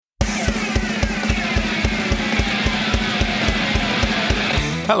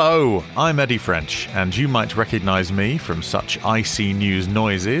Hello, I'm Eddie French, and you might recognise me from such icy news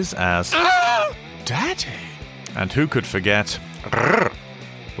noises as Daddy. And who could forget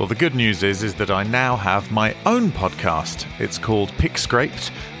Well, the good news is that I now have my own podcast. It's called Pick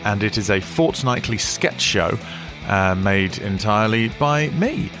Scraped, and it is a fortnightly sketch show made entirely by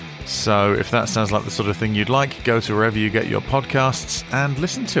me. So if that sounds like the sort of thing you'd like, go to wherever you get your podcasts and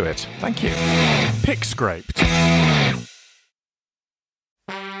listen to it. Thank you. Pick Scraped.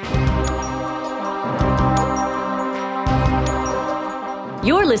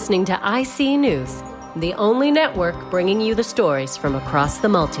 You're listening to IC News, the only network bringing you the stories from across the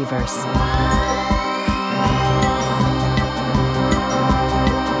multiverse.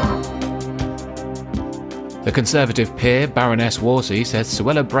 The Conservative peer, Baroness Warsi, says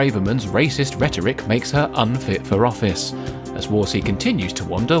Suella Braverman's racist rhetoric makes her unfit for office, as Warsi continues to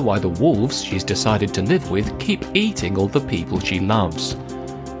wonder why the wolves she's decided to live with keep eating all the people she loves.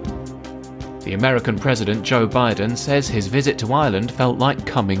 The American President Joe Biden says his visit to Ireland felt like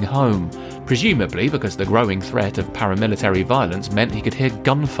coming home, presumably because the growing threat of paramilitary violence meant he could hear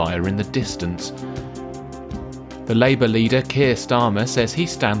gunfire in the distance. The Labour leader Keir Starmer says he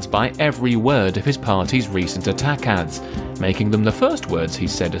stands by every word of his party's recent attack ads, making them the first words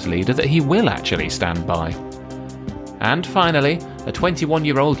he's said as leader that he will actually stand by. And finally, a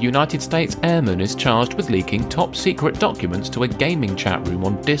 21-year-old United States airman is charged with leaking top-secret documents to a gaming chat room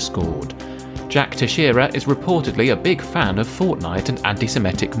on Discord. Jack Teixeira is reportedly a big fan of Fortnite and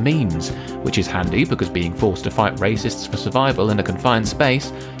anti-Semitic memes, which is handy because being forced to fight racists for survival in a confined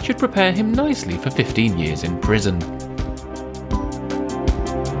space should prepare him nicely for 15 years in prison.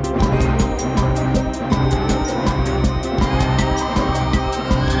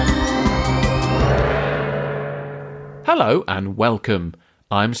 Hello and welcome.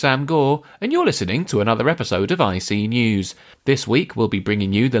 I'm Sam Gore, and you're listening to another episode of IC News. This week we'll be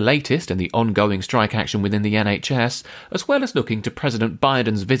bringing you the latest in the ongoing strike action within the NHS, as well as looking to President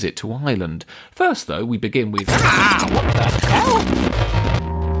Biden's visit to Ireland. First, though, we begin with... what the hell?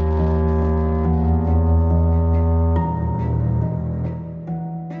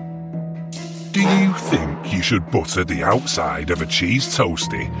 Do you think you should butter the outside of a cheese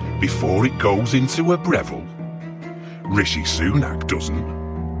toastie before it goes into a Breville? Rishi Sunak doesn't.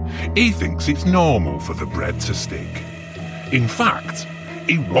 He thinks it's normal for the bread to stick. In fact,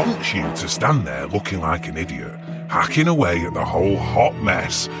 he wants you to stand there looking like an idiot, hacking away at the whole hot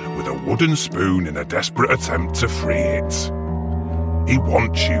mess with a wooden spoon in a desperate attempt to free it. He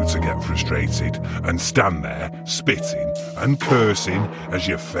wants you to get frustrated and stand there, spitting and cursing as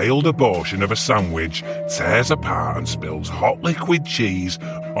your failed abortion of a sandwich tears apart and spills hot liquid cheese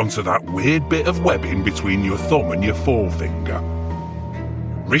onto that weird bit of webbing between your thumb and your forefinger.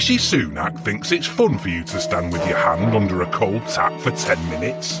 Rishi Sunak thinks it's fun for you to stand with your hand under a cold tap for 10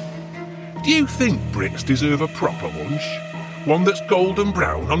 minutes. Do you think Brits deserve a proper lunch? One that's golden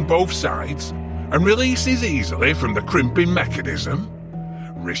brown on both sides and releases easily from the crimping mechanism?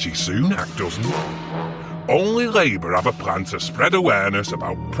 Rishi Sunak doesn't. Only Labour have a plan to spread awareness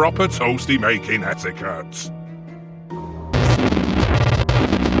about proper toastie making etiquette.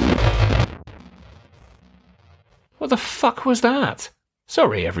 What the fuck was that?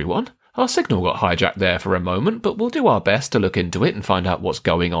 Sorry everyone, our signal got hijacked there for a moment, but we'll do our best to look into it and find out what's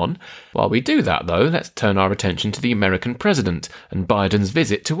going on. While we do that though, let's turn our attention to the American president and Biden's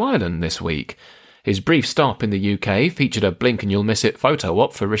visit to Ireland this week. His brief stop in the UK featured a blink-and-you'll-miss-it photo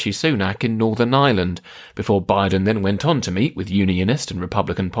op for Rishi Sunak in Northern Ireland, before Biden then went on to meet with Unionist and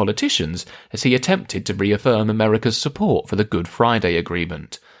Republican politicians as he attempted to reaffirm America's support for the Good Friday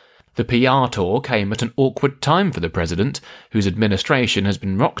Agreement. The PR tour came at an awkward time for the president, whose administration has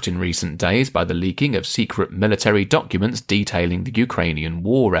been rocked in recent days by the leaking of secret military documents detailing the Ukrainian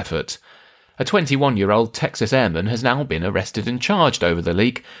war effort. A 21-year-old Texas airman has now been arrested and charged over the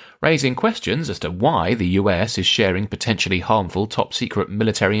leak, raising questions as to why the US is sharing potentially harmful top-secret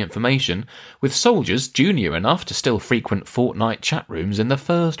military information with soldiers junior enough to still frequent Fortnite chat rooms in the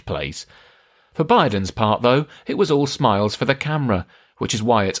first place. For Biden's part, though, it was all smiles for the camera, which is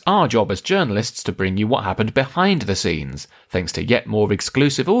why it's our job as journalists to bring you what happened behind the scenes, thanks to yet more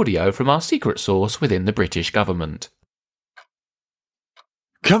exclusive audio from our secret source within the British government.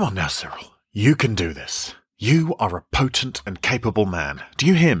 Come on now, Cyril. You can do this. You are a potent and capable man. Do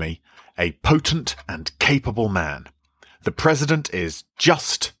you hear me? A potent and capable man. The president is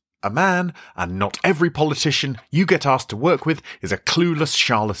just a man, and not every politician you get asked to work with is a clueless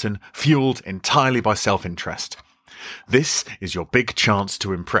charlatan fueled entirely by self-interest. This is your big chance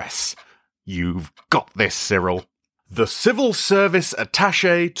to impress. You've got this, Cyril. The Civil Service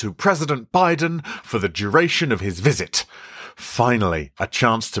Attaché to President Biden for the duration of his visit. Finally, a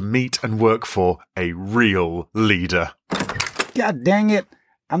chance to meet and work for a real leader. God dang it.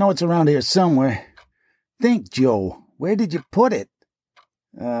 I know it's around here somewhere. Think, Joe. Where did you put it?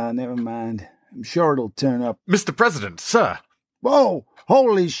 Never mind. I'm sure it'll turn up. Mr. President, sir. Whoa!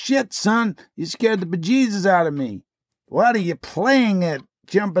 Holy shit, son. You scared the bejesus out of me. What are you playing at,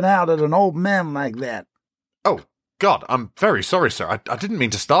 jumping out at an old man like that? Oh, God, I'm very sorry, sir. I didn't mean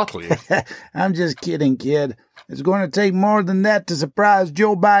to startle you. I'm just kidding, kid. It's going to take more than that to surprise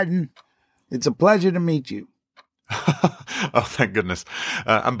Joe Biden. It's a pleasure to meet you. Oh, thank goodness.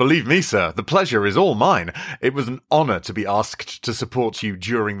 And believe me, sir, the pleasure is all mine. It was an honor to be asked to support you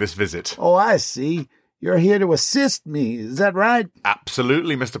during this visit. Oh, I see. You're here to assist me. Is that right?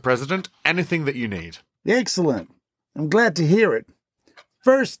 Absolutely, Mr. President. Anything that you need. Excellent. I'm glad to hear it.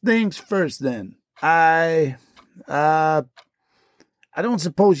 First things first, then. I don't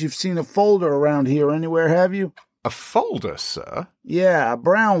suppose you've seen a folder around here anywhere, have you? A folder, sir? Yeah, a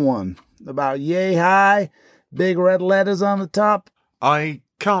brown one. About yay high, big red letters on the top. I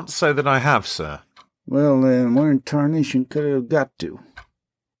can't say that I have, sir. Well, then, where in tarnation could it have got to?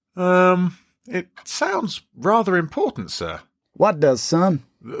 It sounds rather important, sir. What does, son?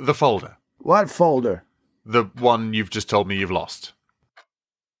 The folder. What folder? The one you've just told me you've lost.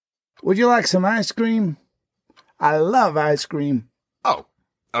 Would you like some ice cream? I love ice cream. Oh,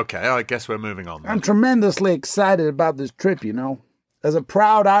 okay, I guess we're moving on then. I'm tremendously excited about this trip, you know. As a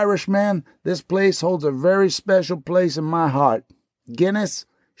proud Irishman, this place holds a very special place in my heart. Guinness,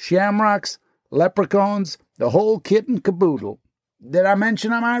 shamrocks, leprechauns, the whole kit and caboodle. Did I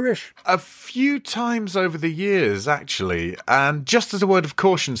mention I'm Irish? A few times over the years, actually. And just as a word of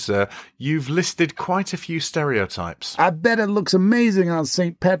caution, sir, you've listed quite a few stereotypes. I bet it looks amazing on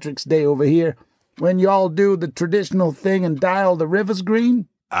St. Patrick's Day over here, when y'all do the traditional thing and dye all the rivers green.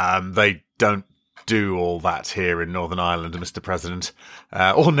 They don't do all that here in Northern Ireland, Mr. President.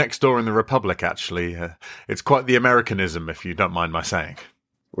 Or next door in the Republic, actually. It's quite the Americanism, if you don't mind my saying.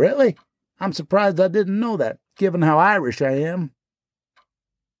 Really? I'm surprised I didn't know that, given how Irish I am.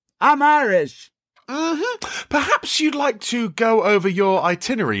 I'm Irish. Mm-hmm. Perhaps you'd like to go over your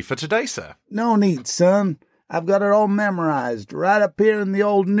itinerary for today, sir? No need, son. I've got it all memorized, right up here in the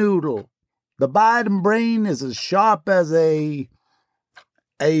old noodle. The Biden brain is as sharp as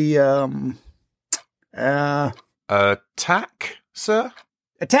Attack, sir?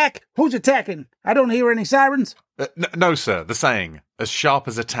 Attack? Who's attacking? I don't hear any sirens. No, sir, the saying, as sharp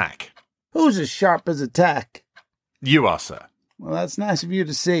as attack. Who's as sharp as attack? You are, sir. Well, that's nice of you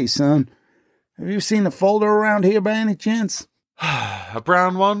to say, son. Have you seen a folder around here by any chance? A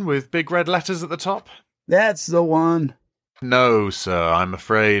brown one with big red letters at the top? That's the one. No, sir, I'm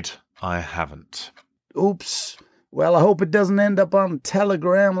afraid I haven't. Oops. Well, I hope it doesn't end up on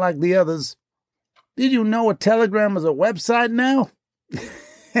Telegram like the others. Did you know a Telegram is a website now?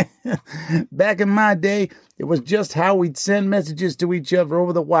 Back in my day, it was just how we'd send messages to each other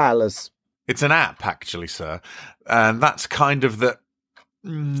over the wireless. It's an app, actually, sir. And that's kind of the...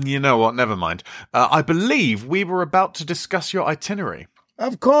 You know what, never mind. I believe we were about to discuss your itinerary.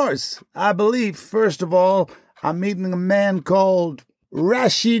 Of course. I believe, first of all, I'm meeting a man called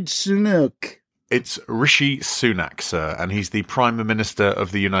Rashid Sunak. It's Rishi Sunak, sir, and he's the Prime Minister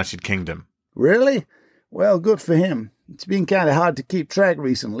of the United Kingdom. Really? Well, good for him. It's been kind of hard to keep track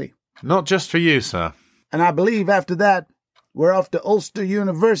recently. Not just for you, sir. And I believe after that, we're off to Ulster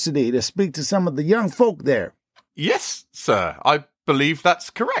University to speak to some of the young folk there. Yes, sir. I believe that's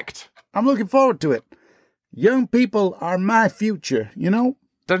correct. I'm looking forward to it. Young people are my future, you know?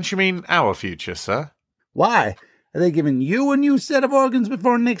 Don't you mean our future, sir? Why? Are they giving you a new set of organs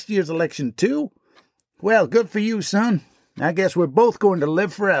before next year's election, too? Well, good for you, son. I guess we're both going to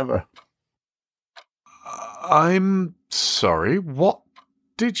live forever. I'm sorry, what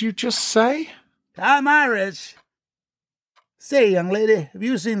did you just say? I'm Irish. Say, young lady, have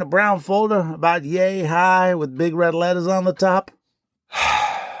you seen the brown folder about yay high with big red letters on the top?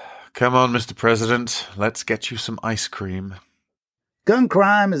 Come on, Mr. President. Let's get you some ice cream. Gun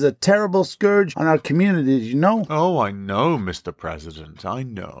crime is a terrible scourge on our communities, you know? Oh, I know, Mr. President. I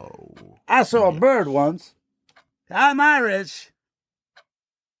know. I saw a bird once. I'm Irish.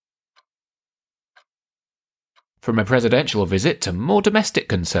 From a presidential visit to more domestic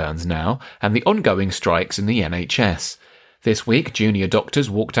concerns now, and the ongoing strikes in the NHS. This week, junior doctors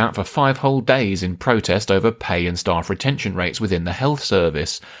walked out for 5 whole days in protest over pay and staff retention rates within the health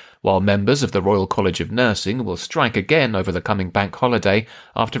service, while members of the Royal College of Nursing will strike again over the coming bank holiday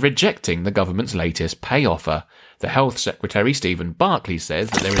after rejecting the government's latest pay offer. The Health Secretary, Stephen Barclay, says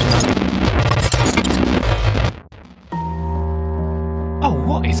that there is nothing... Oh,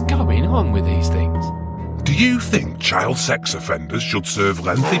 what is going on with these things? Do you think child sex offenders should serve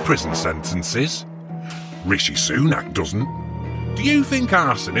lengthy prison sentences? Rishi Sunak doesn't. Do you think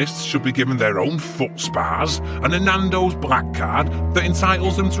arsonists should be given their own foot spas and a Nando's black card that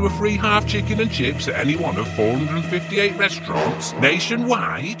entitles them to a free half chicken and chips at any one of 458 restaurants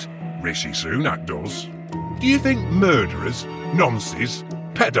nationwide? Rishi Sunak does. Do you think murderers, nonces,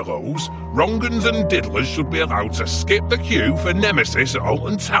 pedalos, wrong'uns and diddlers should be allowed to skip the queue for Nemesis at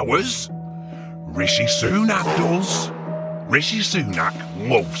Alton Towers? Rishi Sunak does. Rishi Sunak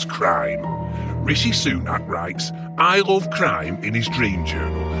loves crime. Rishi Sunak writes, "I love crime" in his dream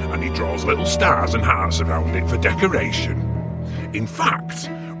journal, and he draws little stars and hearts around it for decoration. In fact,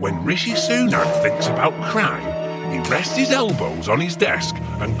 when Rishi Sunak thinks about crime, he rests his elbows on his desk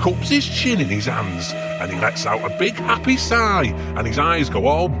and cups his chin in his hands, and he lets out a big happy sigh, and his eyes go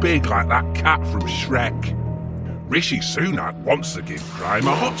all big like that cat from Shrek. Rishi Sunak wants to give crime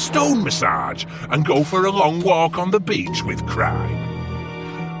a hot stone massage and go for a long walk on the beach with crime.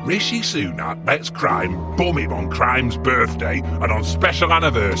 Rishi Sunak lets crime bum him on crime's birthday and on special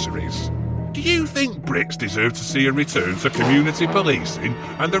anniversaries. Do you think Brits deserve to see a return to community policing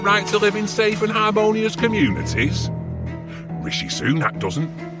and the right to live in safe and harmonious communities? Rishi Sunak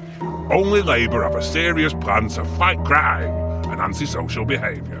doesn't. Only Labour have a serious plan to fight crime and antisocial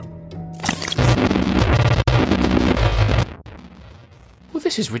behaviour. Well,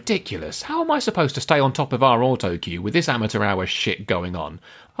 this is ridiculous. How am I supposed to stay on top of our auto cue with this amateur hour shit going on?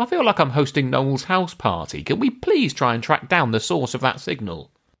 I feel like I'm hosting Noel's house party. Can we please try and track down the source of that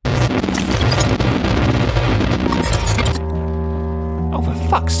signal? Oh, for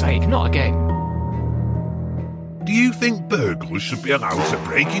fuck's sake, not again. Do you think burglars should be allowed to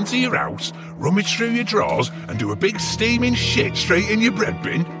break into your house, rummage through your drawers and do a big steaming shit straight in your bread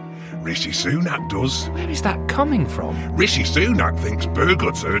bin? Rishi Sunak does. Where is that coming from? Rishi Sunak thinks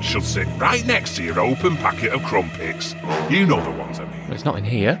burglar turds should sit right next to your open packet of crumpets. You know the ones I mean. It's not in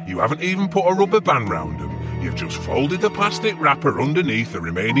here. You haven't even put a rubber band round them. You've just folded the plastic wrapper underneath the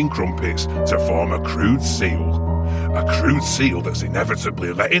remaining crumpets to form a crude seal. A crude seal that's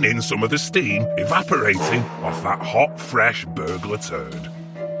inevitably letting in some of the steam evaporating off that hot, fresh burglar turd.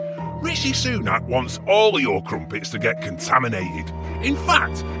 Rishi Sunak wants all of your crumpets to get contaminated. In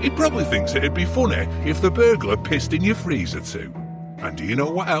fact, he probably thinks it'd be funny if the burglar pissed in your freezer too. And do you know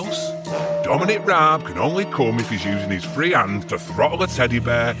what else? Dominic Raab can only come if he's using his free hand to throttle a teddy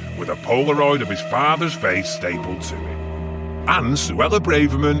bear with a Polaroid of his father's face stapled to it. And Suella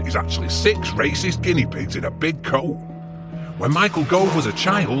Braverman is actually 6 racist guinea pigs in a big coat. When Michael Gove was a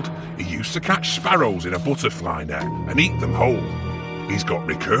child, he used to catch sparrows in a butterfly net and eat them whole. He's got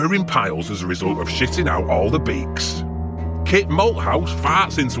recurring piles as a result of shitting out all the beaks. Kit Malthouse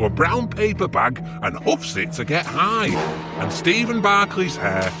farts into a brown paper bag and huffs it to get high. And Stephen Barclay's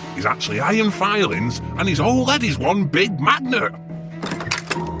hair is actually iron filings and his whole head is one big magnet.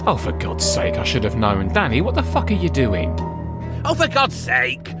 Oh, for God's sake, I should have known. Danny, what the fuck are you doing? Oh, for God's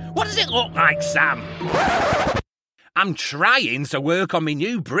sake! What does it look like, Sam? I'm trying to work on my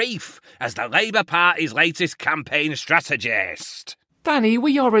new brief as the Labour Party's latest campaign strategist. Danny,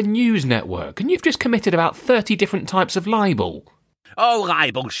 we are a news network, and you've just committed about 30 different types of libel. Oh,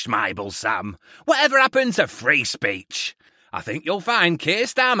 libel schmibel, Sam. Whatever happened to free speech? I think you'll find Keir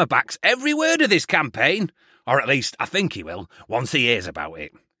Starmer backs every word of this campaign. Or at least, I think he will, once he hears about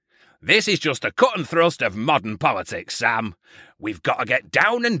it. This is just a cut and thrust of modern politics, Sam. We've got to get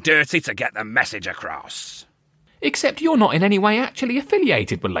down and dirty to get the message across. Except you're not in any way actually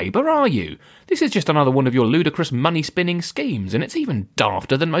affiliated with Labour, are you? This is just another one of your ludicrous money-spinning schemes, and it's even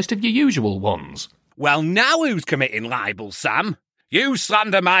dafter than most of your usual ones. Well, now who's committing libel, Sam? You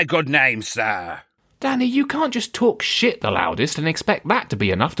slander my good name, sir. Danny, you can't just talk shit the loudest and expect that to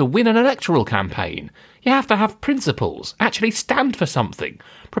be enough to win an electoral campaign. You have to have principles, actually stand for something,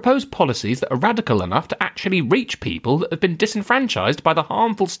 propose policies that are radical enough to actually reach people that have been disenfranchised by the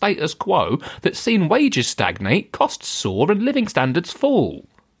harmful status quo that's seen wages stagnate, costs soar and living standards fall.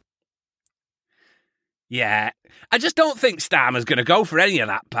 Yeah, I just don't think Starmer's going to go for any of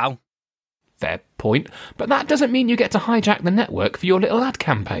that, pal. Fair point, but that doesn't mean you get to hijack the network for your little ad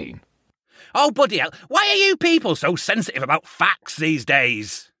campaign. Oh, bloody hell, why are you people so sensitive about facts these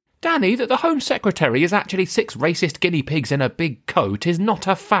days? Danny, that the Home Secretary is actually 6 racist guinea pigs in a big coat is not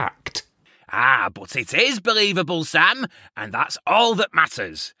a fact. Ah, but it is believable, Sam, and that's all that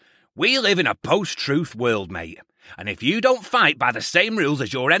matters. We live in a post-truth world, mate, and if you don't fight by the same rules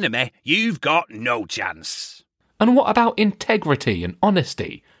as your enemy, you've got no chance. And what about integrity and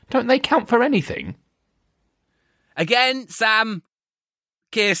honesty? Don't they count for anything? Again, Sam,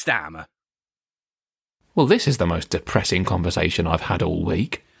 Keir Starmer. Well, this is the most depressing conversation I've had all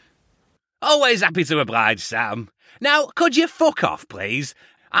week. Always happy to oblige, Sam. Now, could you fuck off, please?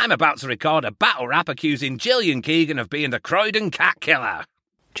 I'm about to record a battle rap accusing Gillian Keegan of being the Croydon cat killer.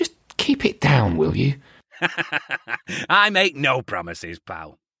 Just keep it down, will you? I make no promises,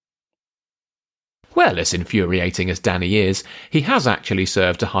 pal. Well, as infuriating as Danny is, he has actually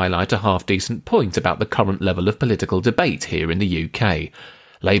served to highlight a half-decent point about the current level of political debate here in the UK.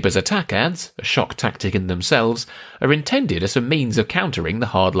 Labour's attack ads, a shock tactic in themselves, are intended as a means of countering the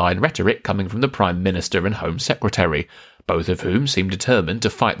hardline rhetoric coming from the Prime Minister and Home Secretary, both of whom seem determined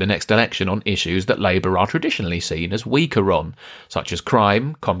to fight the next election on issues that Labour are traditionally seen as weaker on, such as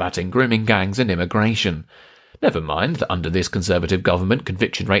crime, combating grooming gangs and immigration. Never mind that under this Conservative government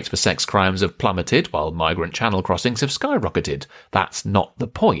conviction rates for sex crimes have plummeted while migrant channel crossings have skyrocketed. That's not the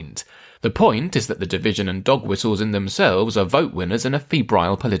point. The point is that the division and dog whistles in themselves are vote winners in a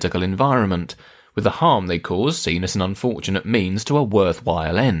febrile political environment, with the harm they cause seen as an unfortunate means to a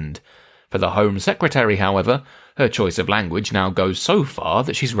worthwhile end. For the Home Secretary, however, her choice of language now goes so far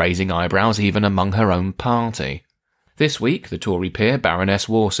that she's raising eyebrows even among her own party. This week, the Tory peer Baroness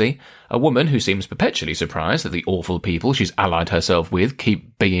Worsey, a woman who seems perpetually surprised that the awful people she's allied herself with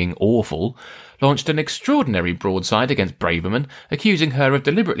keep being awful, launched an extraordinary broadside against Braverman, accusing her of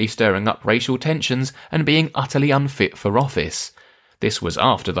deliberately stirring up racial tensions and being utterly unfit for office. This was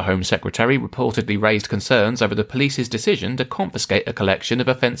after the Home Secretary reportedly raised concerns over the police's decision to confiscate a collection of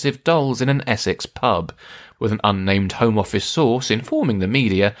offensive dolls in an Essex pub, with an unnamed Home Office source informing the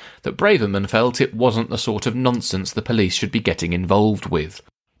media that Braverman felt it wasn't the sort of nonsense the police should be getting involved with.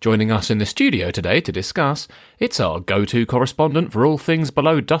 Joining us in the studio today to discuss, it's our go-to correspondent for all things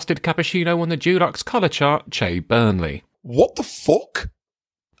below dusted cappuccino on the Dulux colour chart, Che Burnley. What the fuck?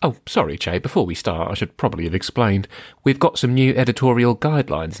 Oh, sorry, Che, before we start, I should probably have explained. We've got some new editorial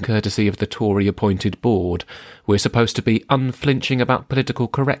guidelines, courtesy of the Tory-appointed board. We're supposed to be unflinching about political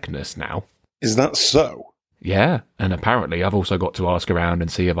correctness now. Is that so? Yeah, and apparently I've also got to ask around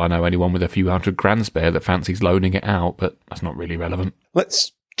and see if I know anyone with a few £100 spare that fancies loaning it out, but that's not really relevant.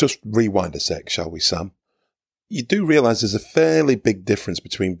 Let's just rewind a sec, shall we, Sam? You do realise there's a fairly big difference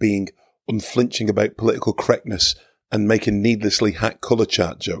between being unflinching about political correctness and making needlessly hack colour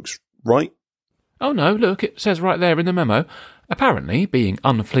chart jokes, right? Oh no, look, it says right there in the memo. Apparently, being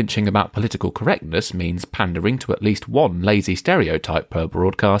unflinching about political correctness means pandering to at least one lazy stereotype per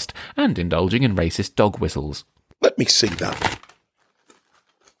broadcast and indulging in racist dog whistles. Let me see that.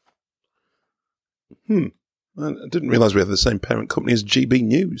 I didn't realise we had the same parent company as GB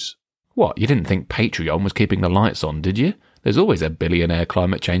News. What, you didn't think Patreon was keeping the lights on, did you? There's always a billionaire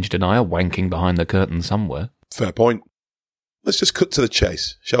climate change denier wanking behind the curtain somewhere. Fair point. Let's just cut to the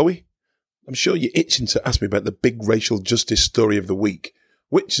chase, shall we? I'm sure you're itching to ask me about the big racial justice story of the week,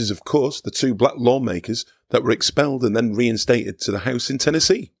 which is, of course, the 2 black lawmakers that were expelled and then reinstated to the House in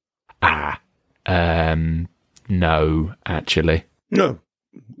Tennessee. No, actually. No.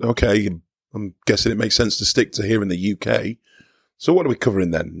 Okay, I'm guessing it makes sense to stick to here in the UK. So what are we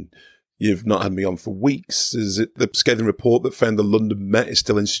covering then? You've not had me on for weeks. Is it the scathing report that found the London Met is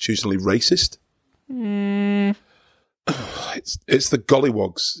still institutionally racist? It's the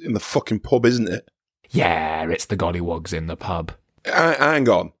gollywogs in the fucking pub, isn't it? Yeah, it's the gollywogs in the pub. Hang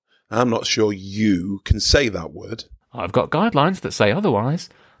on. I'm not sure you can say that word. I've got guidelines that say otherwise.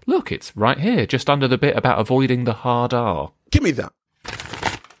 Look, it's right here, just under the bit about avoiding the hard R. Give me that.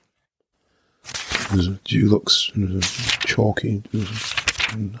 Dulux, chalky,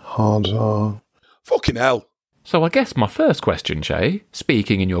 hard R. Fucking hell. So I guess my first question, Che,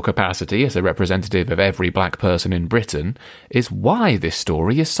 speaking in your capacity as a representative of every black person in Britain, is why this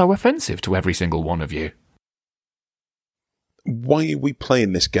story is so offensive to every single one of you. Why are we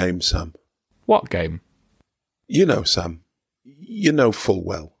playing this game, Sam? What game? You know, Sam. You know full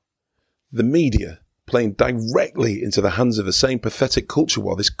well. The media playing directly into the hands of the same pathetic culture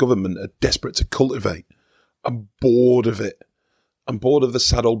while this government are desperate to cultivate. I'm bored of it. I'm bored of the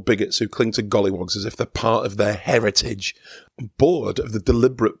sad old bigots who cling to gollywogs as if they're part of their heritage. I'm bored of the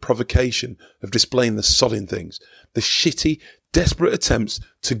deliberate provocation of displaying the sodding things, the shitty, desperate attempts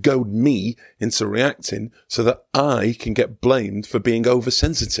to goad me into reacting so that I can get blamed for being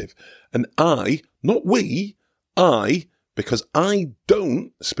oversensitive. And I, not we, I, because I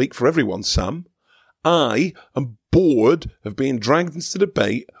don't speak for everyone, Sam, I am bored of being dragged into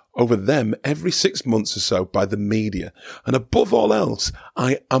debate over them every 6 months or so by the media. And above all else,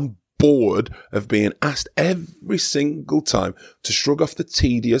 I am bored of being asked every single time to shrug off the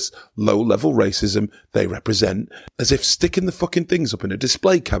tedious, low-level racism they represent, as if sticking the fucking things up in a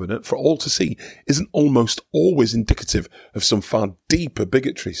display cabinet for all to see isn't almost always indicative of some far deeper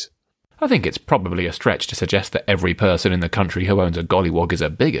bigotries. I think it's probably a stretch to suggest that every person in the country who owns a gollywog is a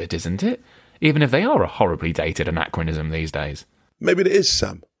bigot, isn't it? Even if they are a horribly dated anachronism these days. Maybe it is,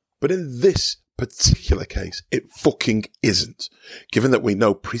 Sam. But in this particular case, it fucking isn't. Given that we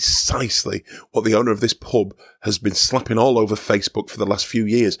know precisely what the owner of this pub has been slapping all over Facebook for the last few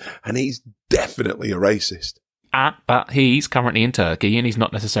years, and he's definitely a racist. But he's currently in Turkey and he's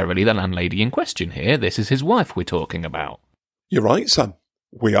not necessarily the landlady in question here. This is his wife we're talking about. You're right, Sam.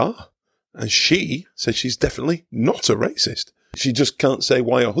 We are. And she says she's definitely not a racist. She just can't say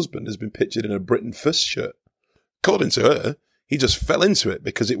why her husband has been pictured in a Britain First shirt. According to her, he just fell into it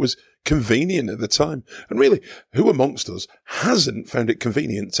because it was convenient at the time. And really, who amongst us hasn't found it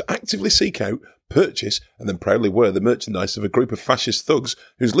convenient to actively seek out, purchase, and then proudly wear the merchandise of a group of fascist thugs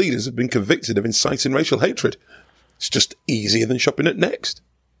whose leaders have been convicted of inciting racial hatred? It's just easier than shopping at Next.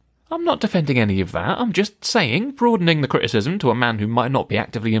 I'm not defending any of that. I'm just saying, broadening the criticism to a man who might not be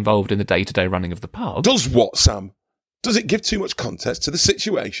actively involved in the day-to-day running of the pub. Does what, Sam? Does it give too much context to the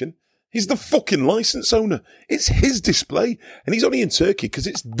situation? He's the fucking licence owner. It's his display, and he's only in Turkey because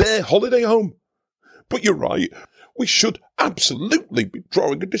it's their holiday home. But you're right. We should absolutely be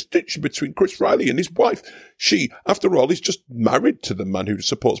drawing a distinction between Chris Riley and his wife. She, after all, is just married to the man who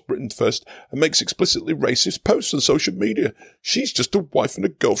supports Britain First and makes explicitly racist posts on social media. She's just a wife and a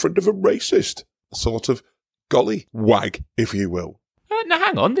girlfriend of a racist. A sort of golly wag, if you will. Now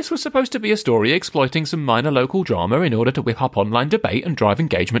hang on, this was supposed to be a story exploiting some minor local drama in order to whip up online debate and drive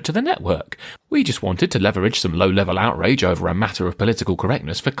engagement to the network. We just wanted to leverage some low-level outrage over a matter of political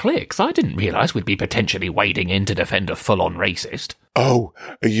correctness for clicks. I didn't realise we'd be potentially wading in to defend a full-on racist. Oh,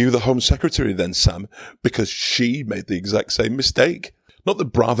 are you the Home Secretary then, Sam? Because she made the exact same mistake. Not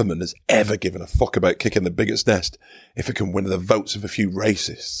that Braverman has ever given a fuck about kicking the biggot's nest if it can win the votes of a few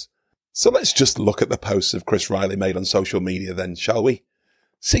racists. So let's just look at the posts of Chris Riley made on social media then, shall we?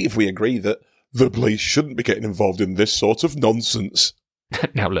 See if we agree that the police shouldn't be getting involved in this sort of nonsense.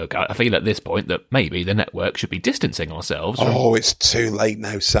 Now look, I feel at this point that maybe the network should be distancing ourselves from... Oh, it's too late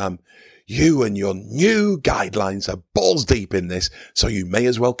now, Sam. You and your new guidelines are balls deep in this, so you may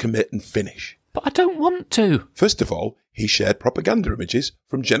as well commit and finish. But I don't want to. First of all, he shared propaganda images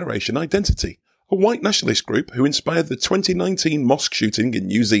from Generation Identity, a white nationalist group who inspired the 2019 mosque shooting in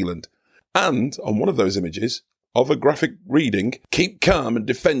New Zealand. And on one of those images, of a graphic reading, "Keep calm and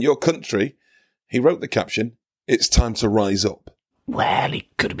defend your country," he wrote the caption, "It's time to rise up." Well, he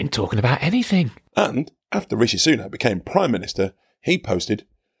could have been talking about anything. And after Rishi Sunak became Prime Minister, he posted,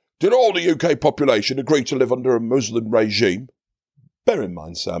 "Did all the UK population agree to live under a Muslim regime?" Bear in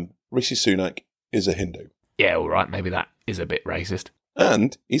mind, Sam, Rishi Sunak is a Hindu. Yeah, all right, maybe that is a bit racist.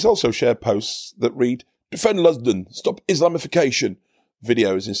 And he's also shared posts that read, "Defend London, stop Islamification."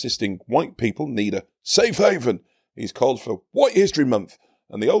 Videos insisting white people need a safe haven. He's called for White History Month.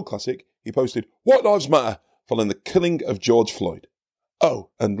 And the old classic, he posted, "White Lives Matter," following the killing of George Floyd. Oh,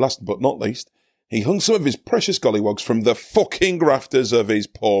 and last but not least, he hung some of his precious gollywogs from the fucking rafters of his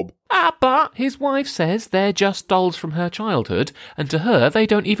pub. But his wife says they're just dolls from her childhood, and to her they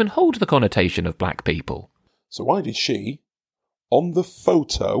don't even hold the connotation of black people. So why did she, on the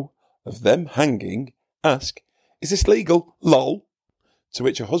photo of them hanging, ask, "Is this legal? Lol?" To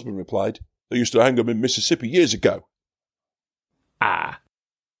which her husband replied, "They used to hang them in Mississippi years ago."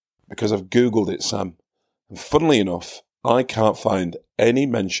 Because I've Googled it, Sam. And funnily enough, I can't find any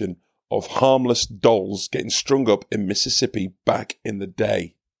mention of harmless dolls getting strung up in Mississippi back in the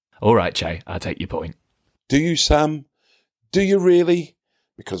day. All right, Che, I take your point. Do you, Sam? Do you really?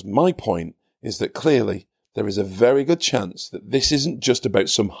 Because my point is that clearly there is a very good chance that this isn't just about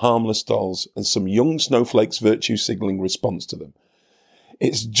some harmless dolls and some young snowflakes virtue signalling response to them.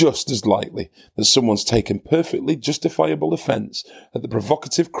 It's just as likely that someone's taken perfectly justifiable offence at the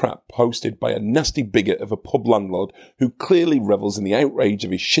provocative crap posted by a nasty bigot of a pub landlord who clearly revels in the outrage of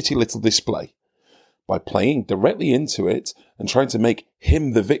his shitty little display. By playing directly into it and trying to make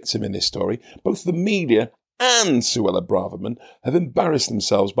him the victim in this story, both the media and Suella Braverman have embarrassed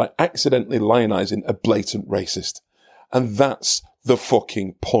themselves by accidentally lionising a blatant racist. And that's the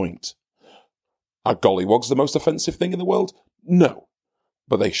fucking point. Are gollywogs the most offensive thing in the world? No.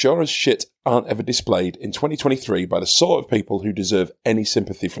 But they sure as shit aren't ever displayed in 2023 by the sort of people who deserve any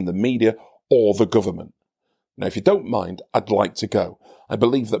sympathy from the media or the government. Now, if you don't mind, I'd like to go. I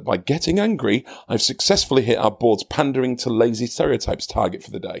believe that by getting angry, I've successfully hit our board's pandering to lazy stereotypes target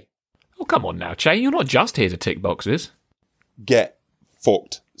for the day. Oh, come on now, Che, you're not just here to tick boxes. Get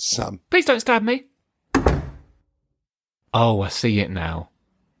fucked, Sam. Please don't stab me. Oh, I see it now.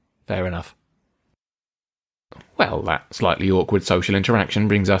 Fair enough. Well, that slightly awkward social interaction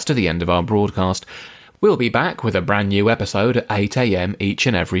brings us to the end of our broadcast. We'll be back with a brand new episode at 8 a.m. each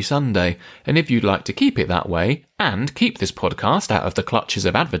and every Sunday, and if you'd like to keep it that way, and keep this podcast out of the clutches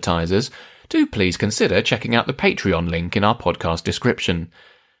of advertisers, do please consider checking out the Patreon link in our podcast description.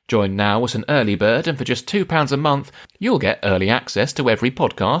 Join now as an early bird, and for just £2 a month, you'll get early access to every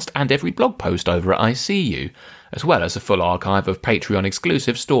podcast and every blog post over at ICU, as well as a full archive of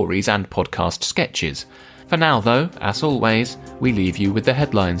Patreon-exclusive stories and podcast sketches. For now, though, as always, we leave you with the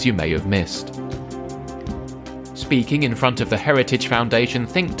headlines you may have missed. Speaking in front of the Heritage Foundation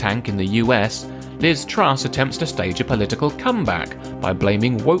think tank in the US, Liz Truss attempts to stage a political comeback by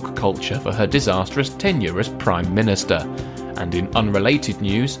blaming woke culture for her disastrous tenure as Prime Minister. And in unrelated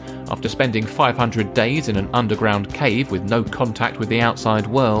news, after spending 500 days in an underground cave with no contact with the outside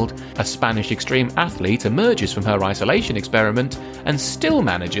world, a Spanish extreme athlete emerges from her isolation experiment and still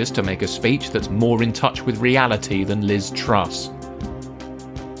manages to make a speech that's more in touch with reality than Liz Truss.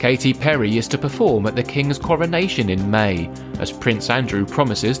 Katy Perry is to perform at the King's coronation in May, as Prince Andrew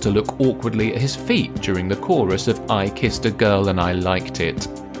promises to look awkwardly at his feet during the chorus of I Kissed a Girl and I Liked It.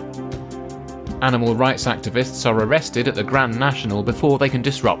 Animal rights activists are arrested at the Grand National before they can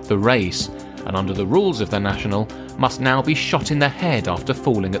disrupt the race, and under the rules of the National, must now be shot in the head after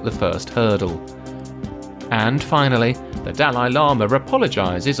falling at the first hurdle. And finally, the Dalai Lama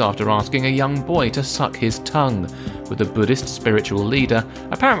apologises after asking a young boy to suck his tongue, with the Buddhist spiritual leader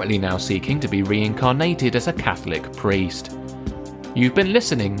apparently now seeking to be reincarnated as a Catholic priest. You've been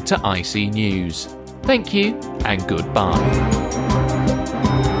listening to IC News. Thank you, and goodbye.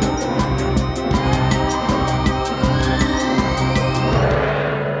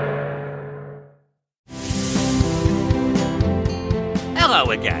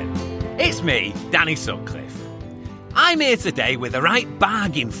 Hello again. It's me, Danny Sutcliffe. I'm here today with the right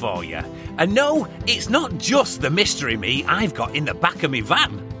bargain for you. And no, it's not just the mystery meat I've got in the back of my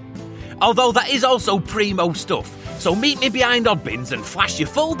van. Although that is also primo stuff, so meet me behind Oddbins and flash your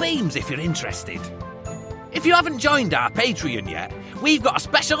full beams if you're interested. If you haven't joined our Patreon yet, we've got a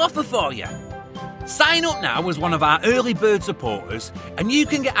special offer for you. Sign up now as one of our early bird supporters and you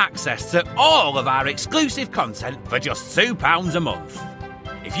can get access to all of our exclusive content for just £2 a month.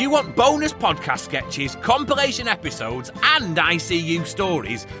 If you want bonus podcast sketches, compilation episodes and ICU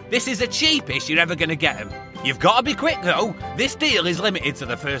stories, this is the cheapest you're ever going to get them. You've got to be quick though. This deal is limited to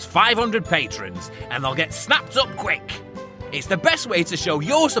the first 500 patrons and they'll get snapped up quick. It's the best way to show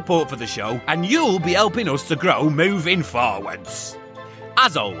your support for the show and you'll be helping us to grow moving forwards.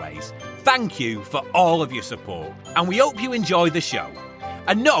 As always, thank you for all of your support and we hope you enjoy the show.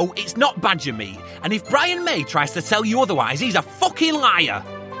 And no, it's not badger meat, and if Brian May tries to tell you otherwise, he's a fucking liar.